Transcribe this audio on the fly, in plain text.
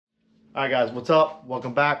All right, guys, what's up?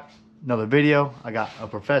 Welcome back. Another video. I got a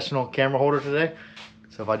professional camera holder today.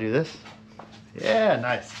 So if I do this, yeah,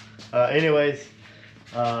 nice. Anyways,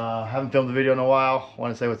 haven't filmed a video in a while.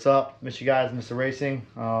 Want to say what's up. Miss you guys, miss the racing.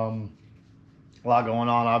 A lot going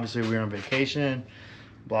on. Obviously, we're on vacation.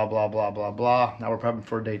 Blah, blah, blah, blah, blah. Now we're prepping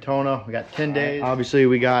for Daytona. We got 10 days. Obviously,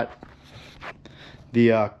 we got the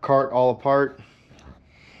kart all apart.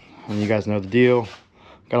 And you guys know the deal.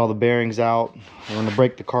 Got all the bearings out. We're gonna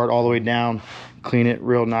break the kart all the way down, clean it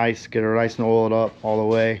real nice, get it nice and oiled up all the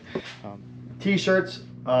way. T-shirts,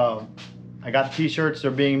 I got the t-shirts. They're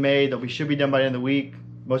being made. We should be done by the end of the week.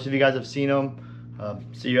 Most of you guys have seen them.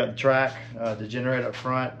 See you at the track. Degenerate up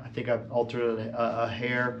front. I think I've altered a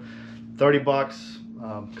hair. 30 bucks.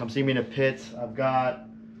 Come see me in the pits. I've got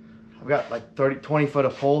like 20 foot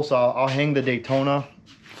of pole, so I'll hang the Daytona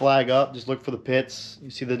flag up. Just look for the pits. You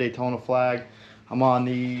see the Daytona flag. I'm on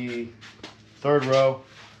the third row,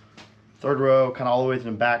 kind of all the way to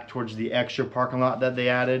the back towards the extra parking lot that they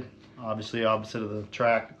added. Obviously opposite of the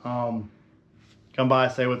track. Come by,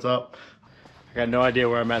 say what's up. I got no idea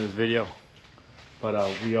where I'm at in this video,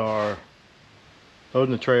 but we are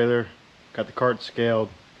loading the trailer, got the cart scaled,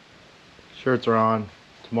 shirts are on.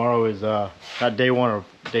 Tomorrow is not day one of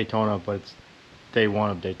Daytona, but it's day one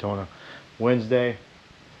of Daytona. Wednesday.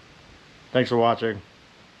 Thanks for watching.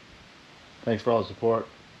 Thanks for all the support.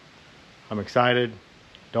 I'm excited.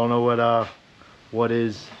 Don't know what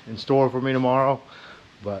is in store for me tomorrow,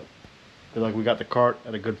 but I feel like we got the cart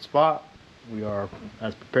at a good spot. We are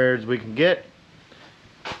as prepared as we can get,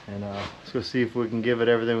 and let's go see if we can give it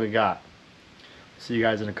everything we got. See you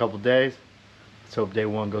guys in a couple days. Let's hope day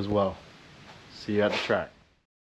one goes well. See you at the track.